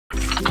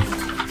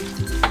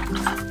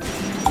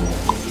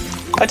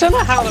I don't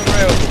know how the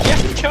rail. Do you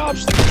have to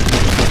charge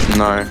them?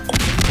 No.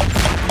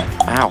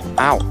 Ow,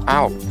 ow,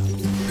 ow.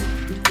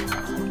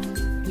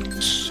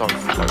 So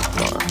close,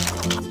 though.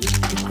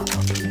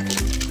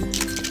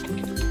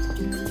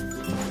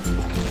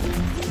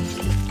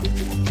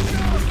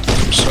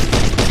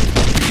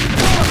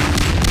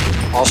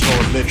 Arsenal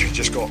have literally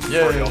just got free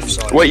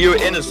offside. Wait, you were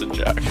innocent,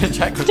 Jack?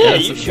 Jack was Yeah,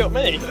 innocent. you shot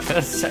me. You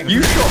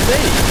shot me?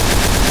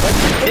 I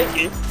didn't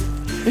hit you.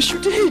 Yes, you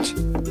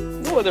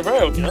did. Not with a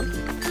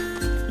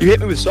railgun. You hit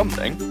me with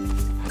something.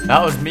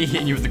 That was me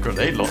hitting you with the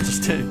grenade launchers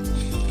too.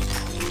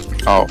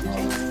 Oh.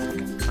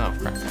 Oh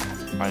crap.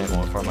 I didn't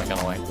want to throw my gun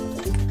away.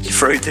 You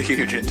threw the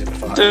huge into the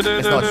fire.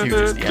 It's not huge,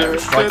 it's the air.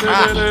 It's right.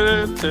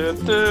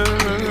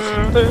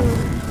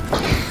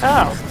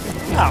 Ow.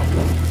 Ow.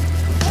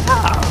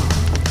 Ow.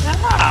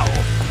 Ow.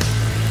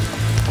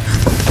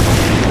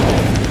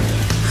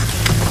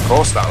 Of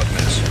course that would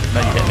miss. No,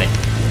 you hit me.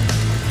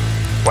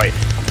 Wait,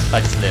 I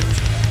just lived.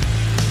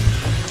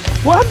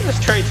 What happened to this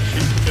traitor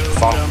shoot?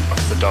 fuck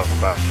the double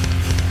barrel.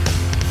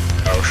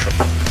 Oh shit.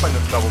 Playing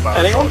the double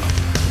barrel. Anyone?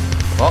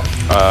 What?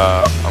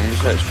 I'm gonna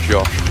say it's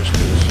Josh, just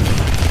because.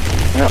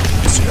 Yeah.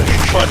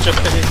 Well, just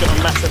because he's got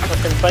a massive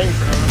fucking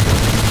flamethrower.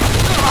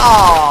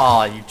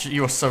 Ah,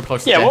 you were so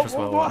close to Yeah, death as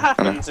well. what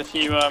happens if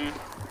you,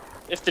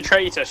 if the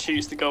traitor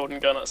shoots the golden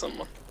gun at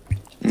someone?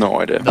 No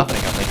idea. Nothing,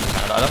 I think.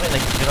 I don't think they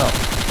can get up.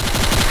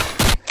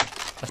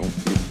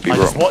 Be I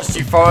just wrong. watched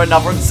you throw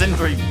another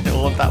incendiary.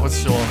 All of that was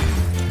Sean.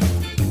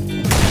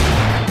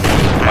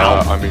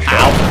 I mean,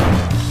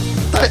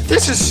 Sean.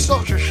 This is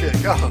such a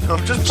shit gun.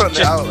 I'm just putting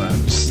it out there.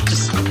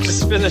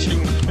 Just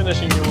finishing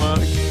your work.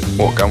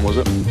 What gun was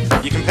it?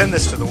 You can pin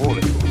this to the wall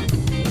if you want.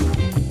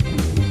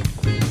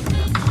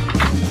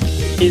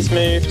 He's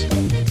moved.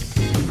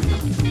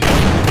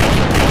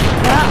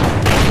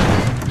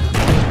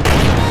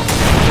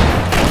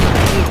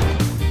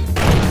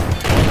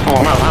 Oh,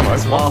 I'm out of ammo.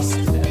 It's last.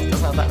 It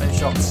doesn't have that many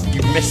shots.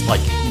 You missed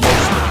like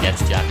most of them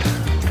against Jack.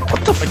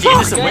 What the Like, fuck?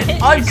 innocent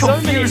win. I'm So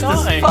many confused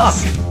as times. fuck.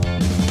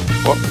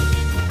 What?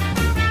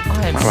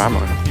 I am No so ammo.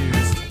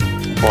 confused.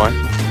 Why?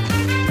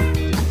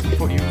 I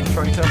thought you were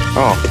trying to.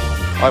 Oh,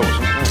 I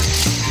wasn't.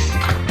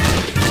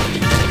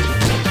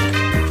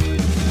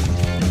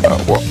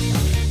 What?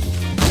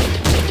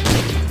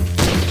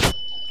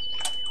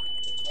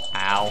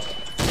 Ow.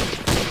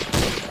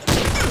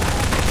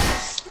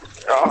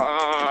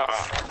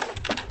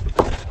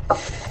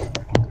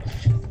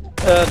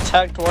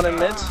 Tagged one in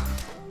mid.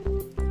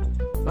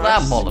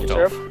 That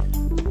Molotov.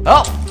 Good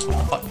Oh!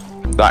 Fuck.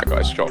 That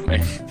guy shot me.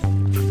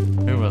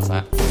 Who was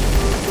that?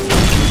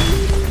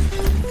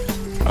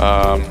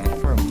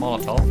 For a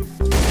Molotov.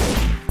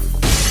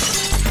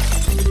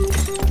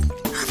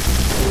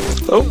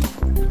 Oh.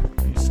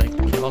 You say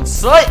kill on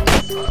sight!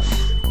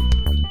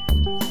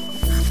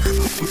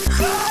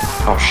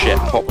 Oh shit,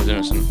 Pop was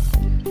innocent.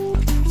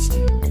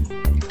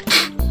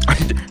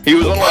 He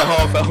was on like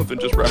half health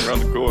and just ran around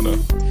the corner.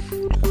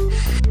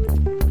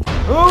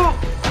 Ooh!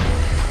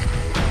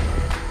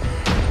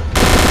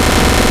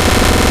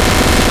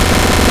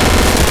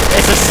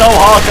 This is so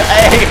hard to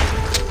aim!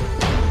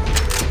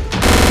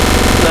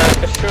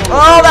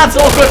 Oh, that's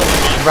awkward!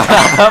 Ran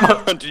out of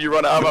ammo. Did you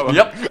run out of ammo?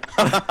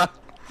 Yep.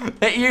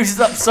 It uses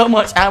up so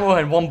much ammo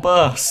in one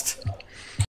burst.